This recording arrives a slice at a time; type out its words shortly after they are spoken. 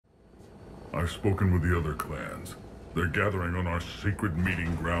I've spoken with the other clans. They're gathering on our secret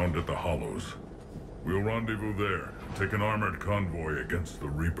meeting ground at the Hollows. We'll rendezvous there and take an armored convoy against the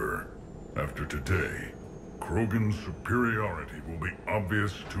Reaper. After today, Krogan's superiority will be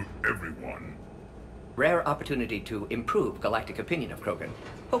obvious to everyone. Rare opportunity to improve galactic opinion of Krogan.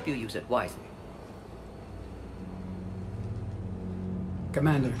 Hope you use it wisely.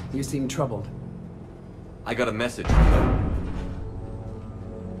 Commander, you seem troubled. I got a message.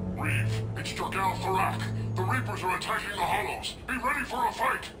 Reeve, it's Genophage. The Reapers are attacking the Hollows. Be ready for a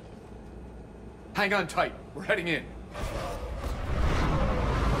fight! Hang on tight. We're heading in.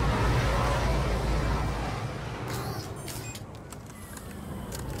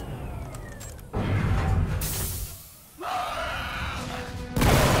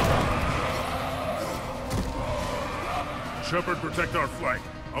 Shepard, protect our flank.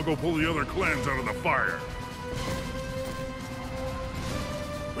 I'll go pull the other clans out of the fire.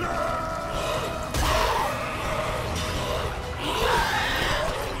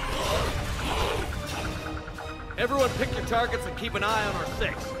 Everyone pick your targets and keep an eye on our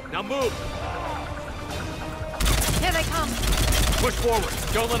six. Now move! Here they come! Push forward.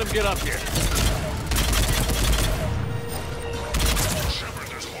 Don't let them get up here. Shepard,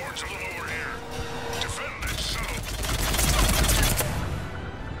 there's hordes of them over here. Defend that south.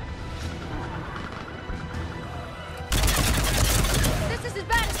 This is as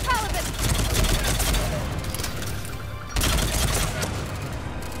bad as Caliban!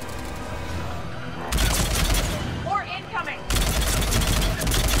 More incoming!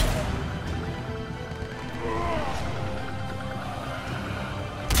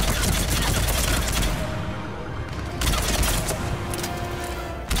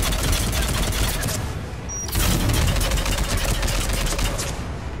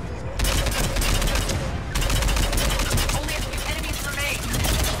 Only a few enemies remain.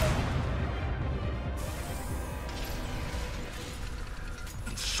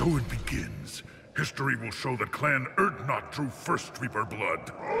 And so it begins. History will show that Clan Urdnot drew first Reaper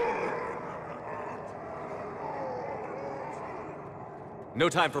blood. No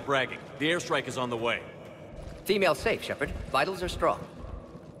time for bragging. The airstrike is on the way. Female safe, Shepard. Vitals are strong.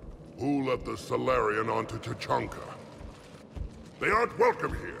 Who let the Solarian onto Tachanka? They aren't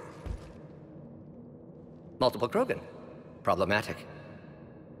welcome here. Multiple Krogan. Problematic.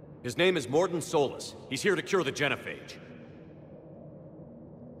 His name is Mordin Solus. He's here to cure the Genophage.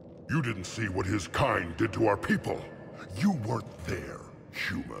 You didn't see what his kind did to our people. You weren't there,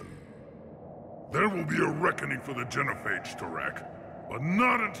 human. There will be a reckoning for the Genophage, Tarak. But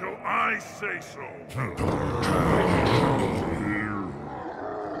not until I say so.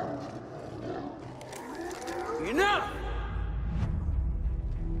 Enough!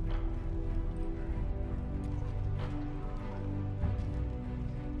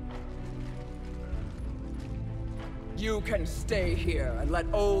 You can stay here and let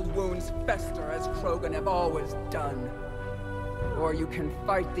old wounds fester as Krogan have always done. Or you can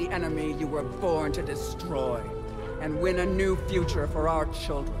fight the enemy you were born to destroy and win a new future for our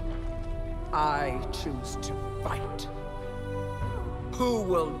children. I choose to fight. Who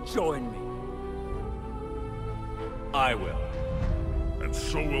will join me? I will. And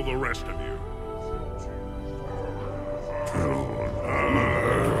so will the rest of you.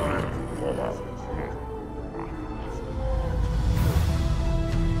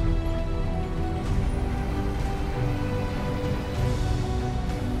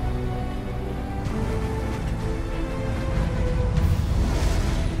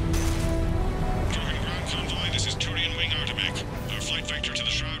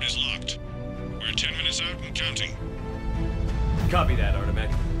 Copy that,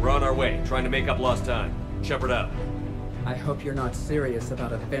 Artemec. We're on our way, trying to make up lost time. Shepard out. I hope you're not serious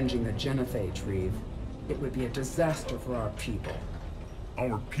about avenging the Genophage, Reeve. It would be a disaster for our people.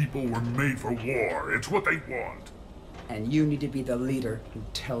 Our people were made for war. It's what they want. And you need to be the leader who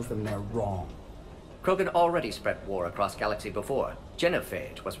tells them they're wrong. Krogan already spread war across galaxy before.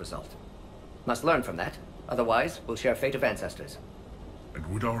 Genophage was result. Must learn from that. Otherwise, we'll share fate of ancestors. And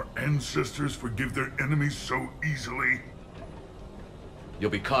would our ancestors forgive their enemies so easily? You'll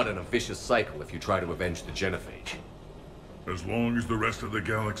be caught in a vicious cycle if you try to avenge the Genophage. As long as the rest of the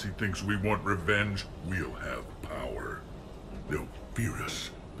galaxy thinks we want revenge, we'll have power. They'll fear us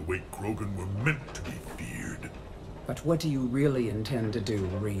the way Krogan were meant to be feared. But what do you really intend to do,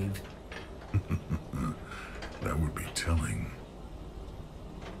 Reeve? That would be telling.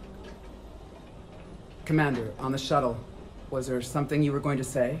 Commander, on the shuttle, was there something you were going to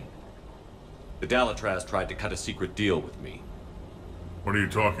say? The Dalatraz tried to cut a secret deal with me. What are you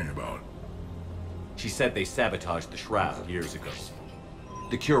talking about? She said they sabotaged the Shroud years ago.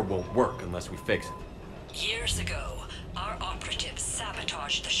 The cure won't work unless we fix it. Years ago, our operatives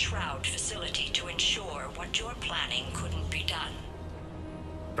sabotaged the Shroud facility to ensure what you're planning couldn't be done.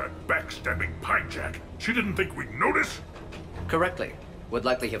 That backstabbing pinejack. She didn't think we'd notice? Correctly. Would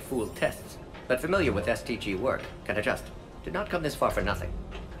likely have fooled tests, but familiar with STG work, can adjust. Did not come this far for nothing.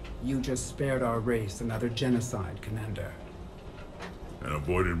 You just spared our race another genocide, Commander. And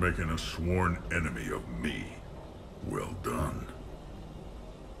avoided making a sworn enemy of me. Well done.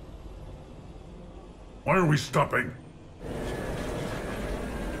 Why are we stopping?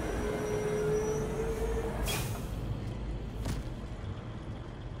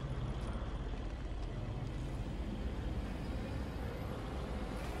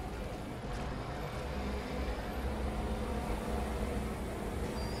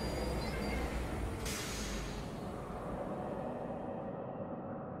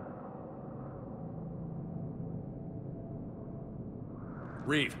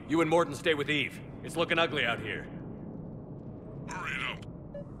 Reeve, you and Morden stay with Eve. It's looking ugly out here. Hurry it up.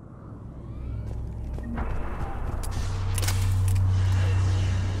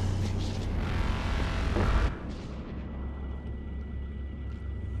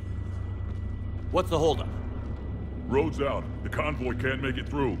 What's the holdup? Road's out. The convoy can't make it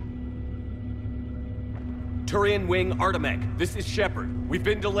through. Turian Wing Artemec, this is Shepard. We've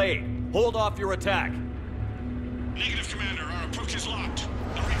been delayed. Hold off your attack. Negative, Commander. Our approach is locked.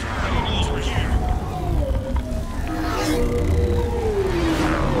 The Reaper already knows we're here.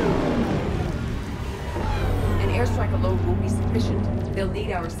 An airstrike alone won't be sufficient. They'll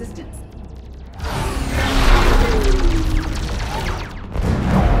need our assistance.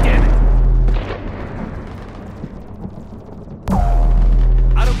 Damn it!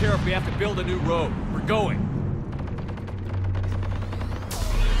 I don't care if we have to build a new road. We're going.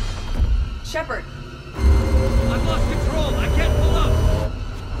 Shepard! I've lost control. I can't pull up.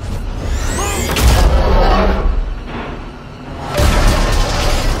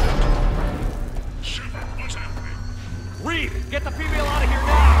 Shepard, what's happening? Reeve, get the female out of here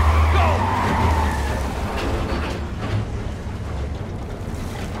now.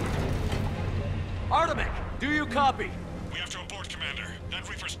 Go! Artemec, do you copy? We have to abort, Commander. That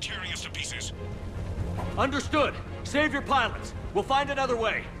Reaper's tearing us to pieces. Understood. Save your pilots. We'll find another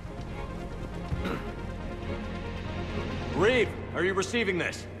way. Reeve, are you receiving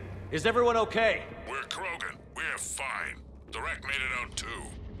this? Is everyone okay? We're Krogan. We're fine. The wreck made it out too.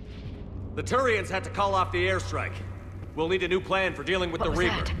 The Turians had to call off the airstrike. We'll need a new plan for dealing with the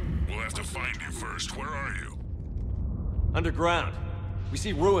Reaper. We'll have to find you first. Where are you? Underground. We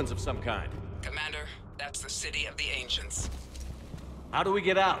see ruins of some kind. Commander, that's the city of the Ancients. How do we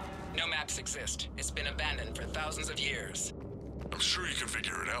get out? No maps exist. It's been abandoned for thousands of years. I'm sure you can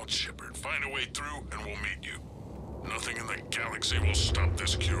figure it out, Shepard. Find a way through, and we'll meet you. Nothing in the galaxy will stop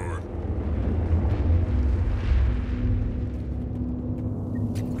this cure.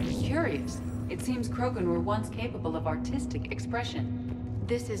 Curious. It seems Krogan were once capable of artistic expression.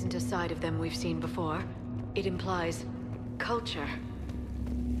 This isn't a side of them we've seen before. It implies culture.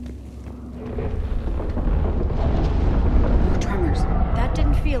 Tremors. That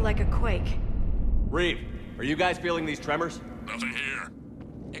didn't feel like a quake. Reeve, are you guys feeling these tremors? Nothing here.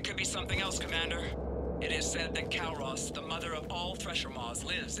 It could be something else, Commander. It is said that Kalros, the mother of all Thresher Maws,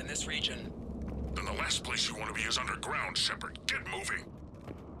 lives in this region. Then the last place you want to be is underground, Shepard. Get moving!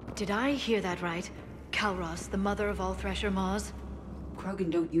 Did I hear that right? Kalros, the mother of all Thresher Maws? Krogan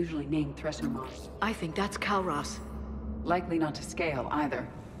don't usually name Thresher Maws. I think that's Kalros. Likely not to scale, either.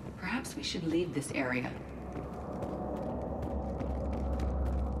 Perhaps we should leave this area.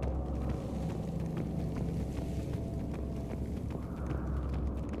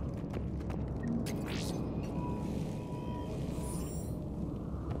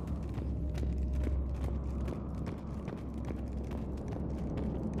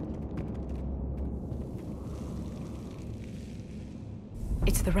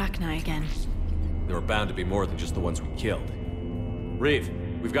 It's the Rachni again. There are bound to be more than just the ones we killed. Reeve,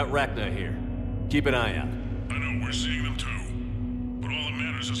 we've got Rachni here. Keep an eye out. I know, we're seeing them too. But all that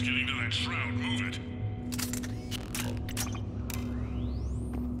matters is getting to that shroud. Move it.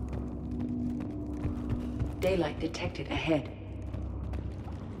 Daylight detected ahead.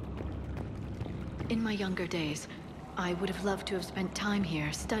 In my younger days, I would have loved to have spent time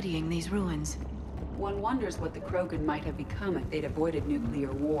here studying these ruins. One wonders what the Krogan might have become if they'd avoided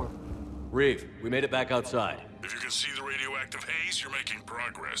nuclear war. Reeve, we made it back outside. If you can see the radioactive haze, you're making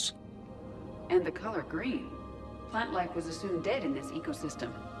progress. And the color green. Plant life was assumed dead in this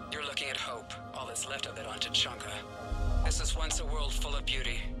ecosystem. You're looking at hope, all that's left of it on Tuchanka. This is once a world full of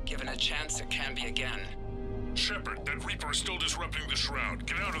beauty. Given a chance, it can be again. Shepard, that Reaper is still disrupting the Shroud.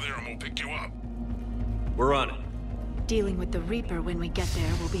 Get out of there and we'll pick you up. We're on it. Dealing with the Reaper when we get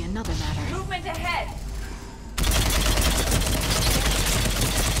there will be another matter. Movement ahead!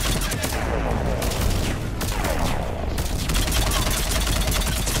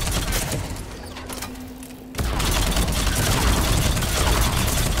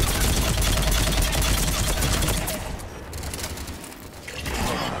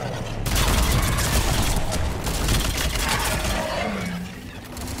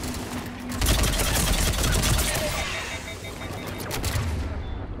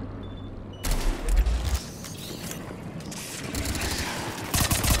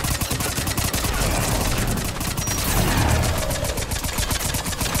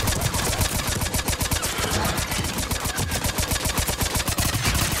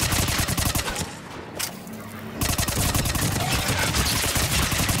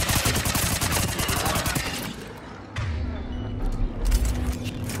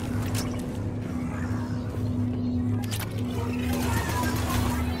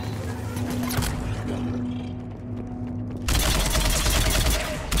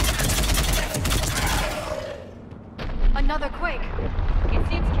 Another quake. It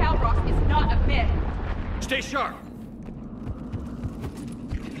seems Calross is not a myth. Stay sharp.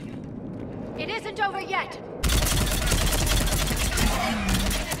 It isn't over yet.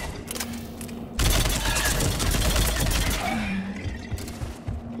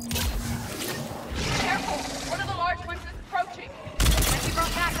 Careful! One of the large ones is approaching. Might be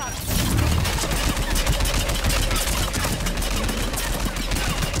brought back up.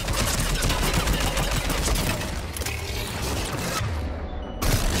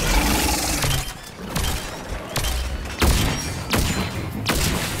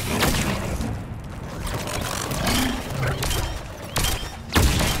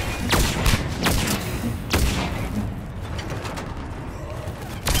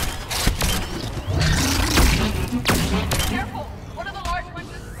 Careful! One of the large ones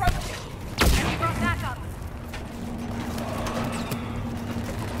is approaching. Might be brought back up.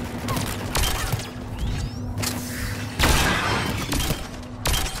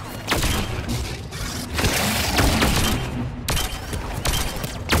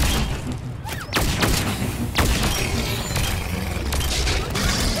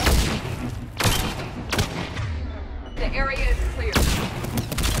 The area is clear.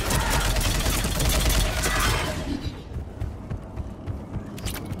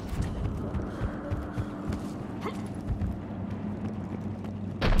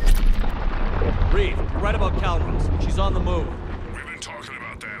 Reeve, you're right about Calross. She's on the move. We've been talking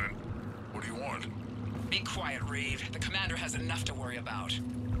about that and... What do you want? Be quiet, Reeve. The commander has enough to worry about.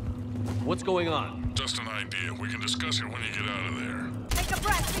 What's going on? Just an idea. We can discuss it when you get out of there. Take a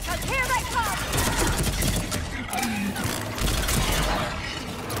breath, because here they come!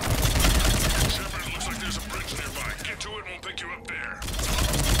 Shepard, it looks like there's a bridge nearby. Get to it and we'll pick you up there.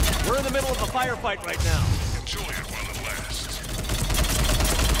 We're in the middle of a firefight right now. Enjoy it while it lasts.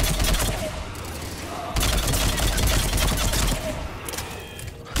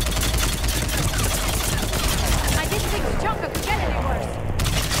 I didn't think Tuchanka could get any worse.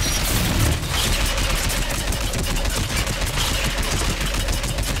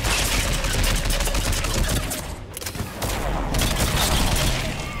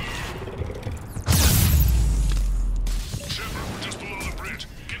 Shepard, we're just below the bridge.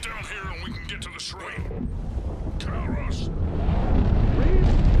 Get down here and we can get to the shrine. Calross.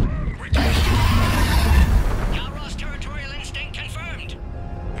 Run, we can... Calross territorial instinct confirmed.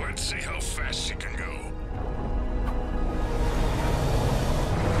 Let's see how fast she can go.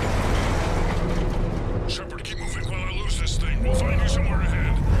 Shepard, keep moving while I lose this thing. We'll find you somewhere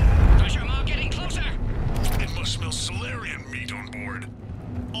ahead. Pressure Maw getting closer. It must smell Solarian meat on board.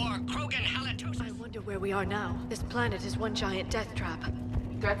 Or Krogan halitosis. I wonder where we are now. This planet is one giant death trap.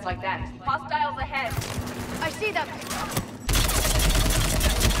 Threats like that. Hostiles ahead. I see them!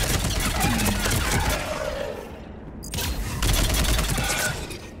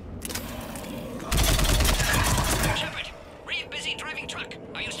 Shepard, Reeve busy driving truck.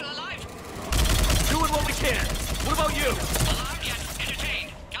 Are you still alive? Doing what we can. What about you? Alarmed yet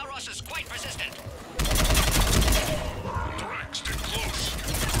entertained. Calross is quite persistent. Drax, stick close.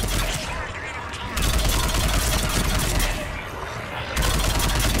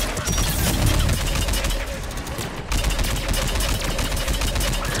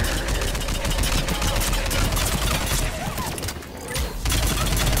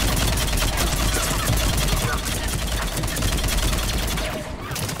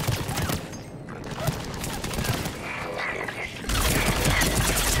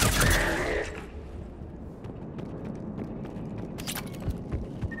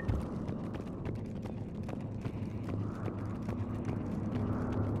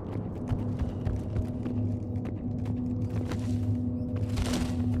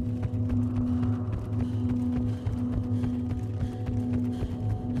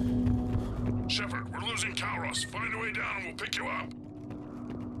 Shepard, we're losing Kalros. Find a way down and we'll pick you up.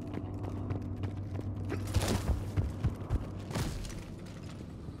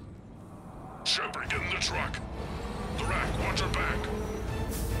 Shepard, get in the truck. The rack, watch her back.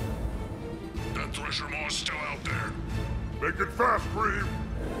 That Thresher Maw's still out there. Make it fast, Reeve.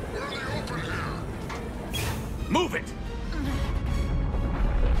 We're in the open here. Move it!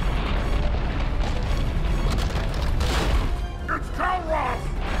 It's Kalros!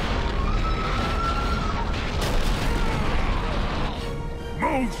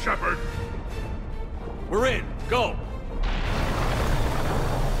 Move, Shepard! We're in. Go!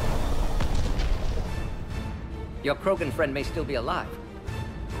 Your Krogan friend may still be alive.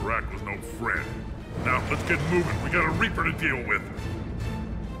 The Rack was no friend. Now, let's get moving. We got a Reaper to deal with.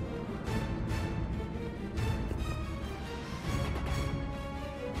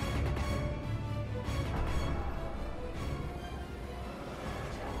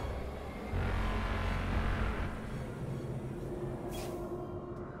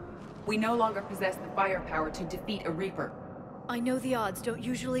 We no longer possess the firepower to defeat a Reaper. I know the odds don't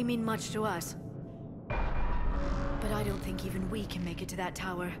usually mean much to us. But I don't think even we can make it to that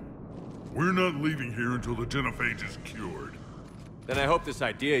tower. We're not leaving here until the Genophage is cured. Then I hope this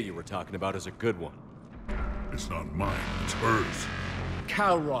idea you were talking about is a good one. It's not mine, it's hers.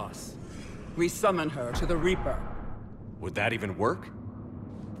 Kalros. We summon her to the Reaper. Would that even work?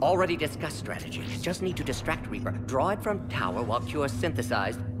 Already discussed strategy. Just need to distract Reaper. Draw it from tower while Cure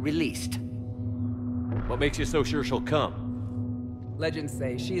synthesized, released. What makes you so sure she'll come? Legends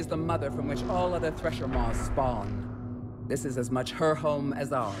say she is the mother from which all other Thresher Maws spawn. This is as much her home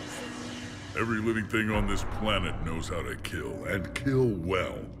as ours. Every living thing on this planet knows how to kill, and kill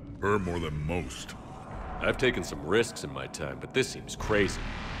well. Her more than most. I've taken some risks in my time, but this seems crazy.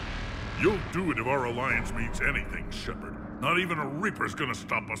 You'll do it if our alliance means anything, Shepard. Not even a Reaper's gonna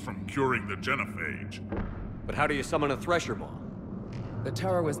stop us from curing the Genophage. But how do you summon a Thresher Maw? The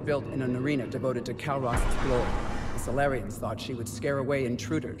tower was built in an arena devoted to Kalros' glory. The Solarians thought she would scare away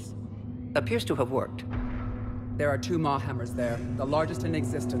intruders. Appears to have worked. There are 2 Maw hammers there, the largest in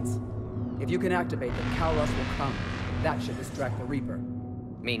existence. If you can activate them, Kalros will come. That should distract the Reaper.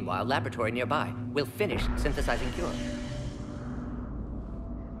 Meanwhile, laboratory nearby. We'll finish synthesizing Cure.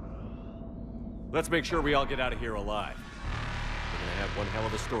 Let's make sure we all get out of here alive. We're gonna have one hell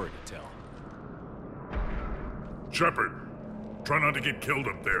of a story to tell. Shepard, try not to get killed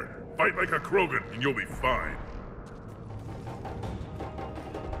up there. Fight like a Krogan, and you'll be fine.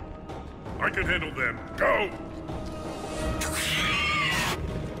 I can handle them. Go!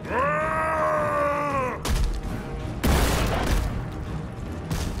 Ah!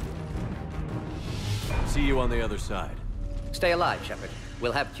 See you on the other side. Stay alive, Shepard.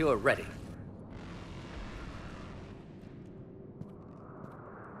 We'll have Cure ready.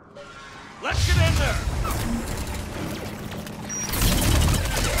 Let's get in there!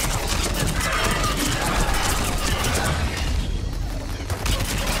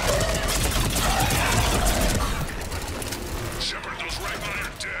 Shepard, those Ragnar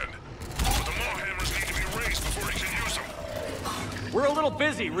are dead. But the Maw hammers need to be raised before he can use them. We're a little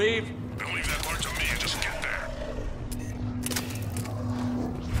busy, Reeve. Then leave that part to me and just get there.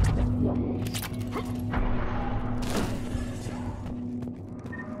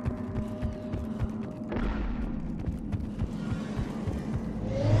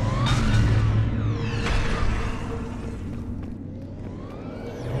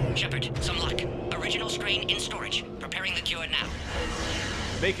 Shepard, some luck. Original strain in storage. Preparing the cure now.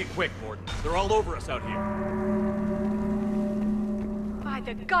 Make it quick, Gordon. They're all over us out here. By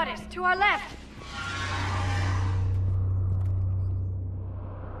the goddess, to our left!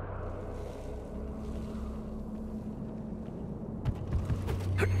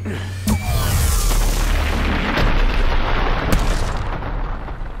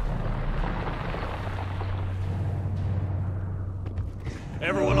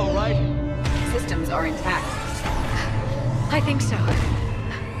 Everyone all right? Systems are intact. I think so.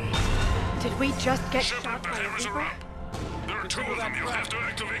 Did we just get Shepard, shot the by a hammers are Reaper? up. There are 2 of them. You'll have to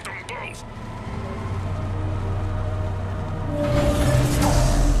activate them both.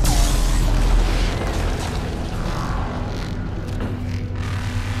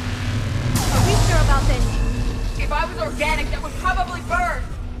 Are we sure about this? If I was organic, that would probably burn!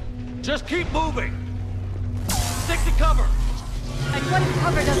 Just keep moving! Stick to cover! And what if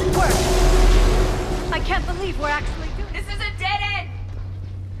cover doesn't work? I can't believe we're actually doing This is a dead end!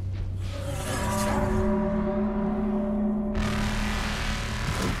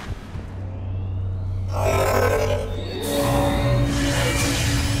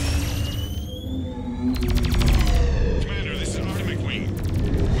 Commander, this is Artemis Wing.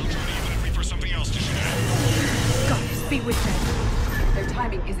 We'll try to give the Reaper something with them. Their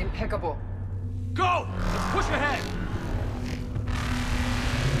timing is impeccable. Go! Let's push ahead!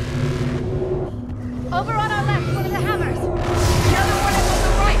 Over on our left, one of the hammers. The other one is on the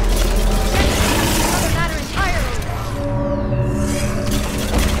right. Get another ladder entirely.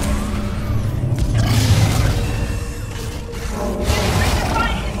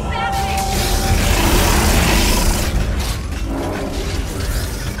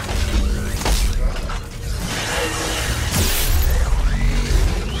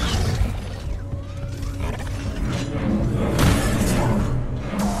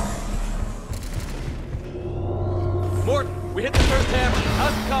 Morton, we hit the first hammer.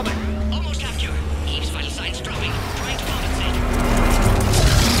 How's it coming? Almost have cure. Eve's vital signs dropping. Trying to compensate.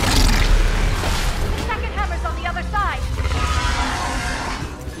 The second hammer's on the other side.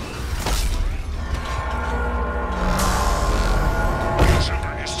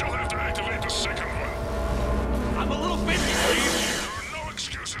 Shepard, you still have to activate the second one. I'm a little busy, Reeve. There are no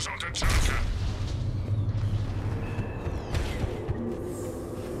excuses on Tachanka.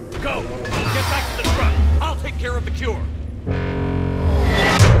 Go! Get back to the truck. I'll take care of the cure.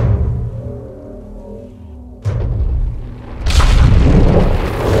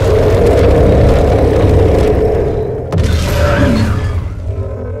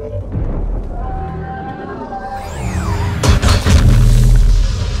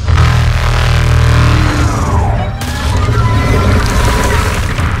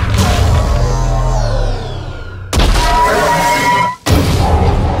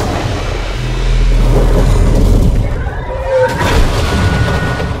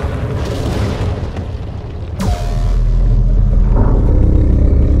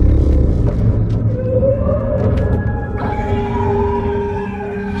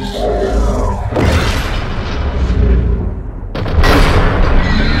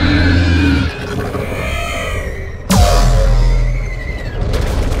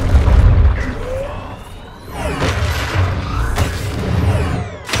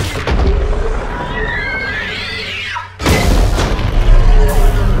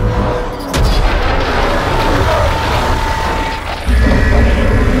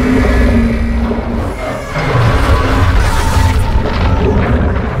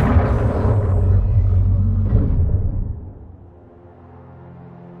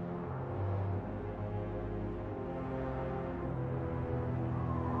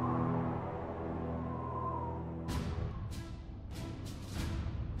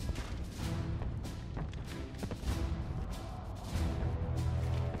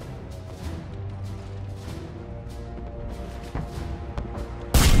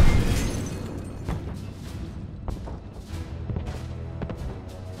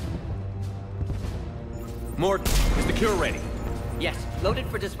 Morton, is the cure ready? Yes, loaded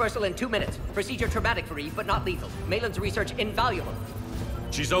for dispersal in 2 minutes. Procedure traumatic for Eve, but not lethal. Malin's research invaluable.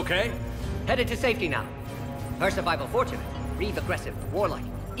 She's okay? Headed to safety now. Her survival fortunate. Reeve aggressive, warlike.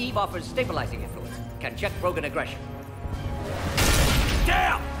 Eve offers stabilizing influence. Can check Krogan aggression.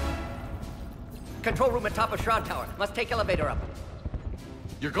 Damn! Control room at top of Shroud Tower. Must take elevator up.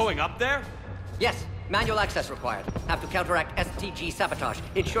 You're going up there? Yes, manual access required. Have to counteract STG sabotage.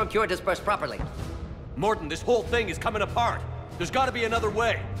 Ensure cure dispersed properly. Morton, this whole thing is coming apart. There's gotta be another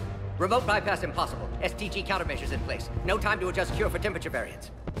way. Remote bypass impossible. STG countermeasures in place. No time to adjust cure for temperature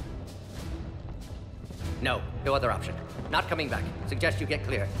variance. No other option. Not coming back. Suggest you get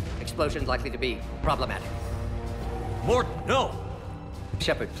clear. Explosion likely to be problematic. Morton, no!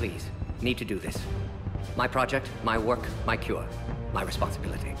 Shepard, please. Need to do this. My project, my work, my cure. My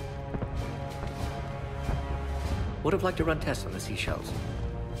responsibility. Would have liked to run tests on the seashells.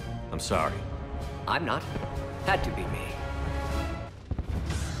 I'm sorry. I'm not. Had to be me.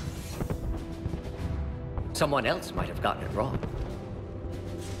 Someone else might have gotten it wrong.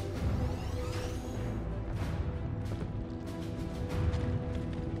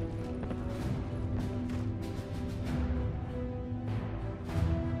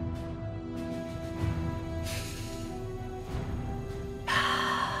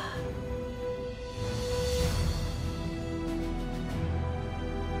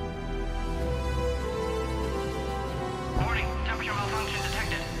 Warning, temperature malfunction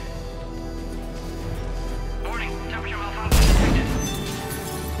detected. Warning, temperature malfunction detected.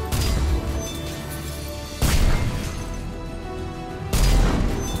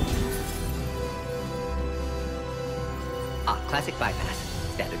 Classic bypass.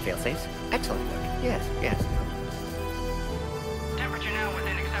 Standard failsafes. Excellent work. Yes, yes. Temperature now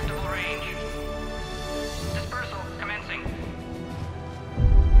within acceptable range. Dispersal commencing.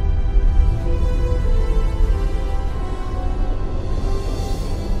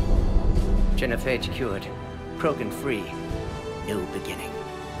 Genophage cured. Krogan free, new beginning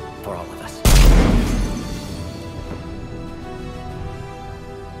for all of us.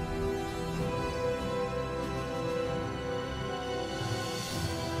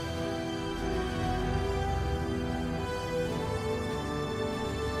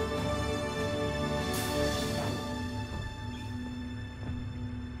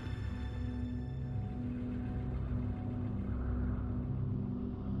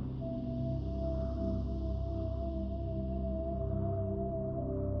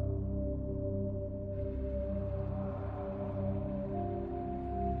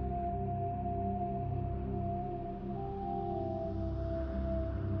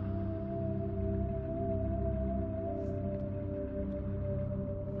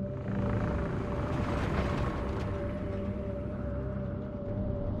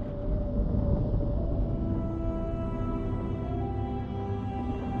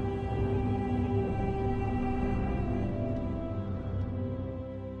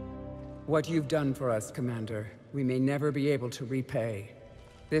 What you've done for us, Commander, we may never be able to repay.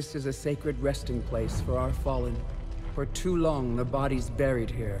 This is a sacred resting place for our fallen. For too long, the bodies buried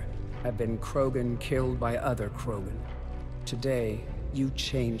here have been Krogan killed by other Krogan. Today, you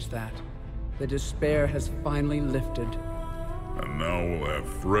changed that. The despair has finally lifted. And now we'll have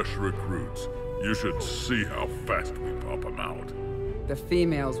fresh recruits. You should see how fast we pop them out. The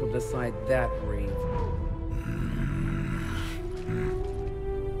females will decide that, Reeve.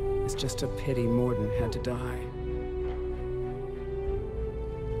 It's just a pity Morden had to die.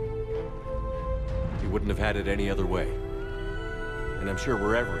 He wouldn't have had it any other way. And I'm sure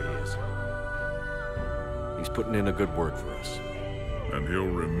wherever he is, he's putting in a good word for us. And he'll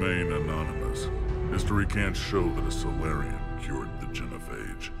remain anonymous. History can't show that a Solarian cured the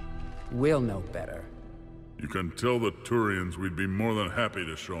Genophage. We'll know better. You can tell the Turians we'd be more than happy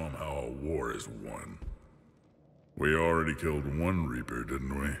to show them how a war is won. We already killed one Reaper,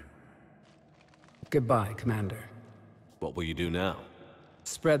 didn't we? Goodbye, Commander. What will you do now?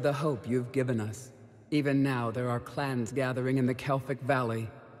 Spread the hope you've given us. Even now, there are clans gathering in the Kelphic Valley.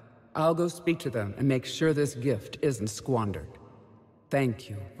 I'll go speak to them and make sure this gift isn't squandered. Thank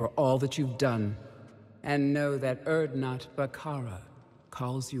you for all that you've done, and know that Urdnot Bakara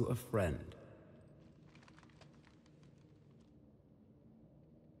calls you a friend.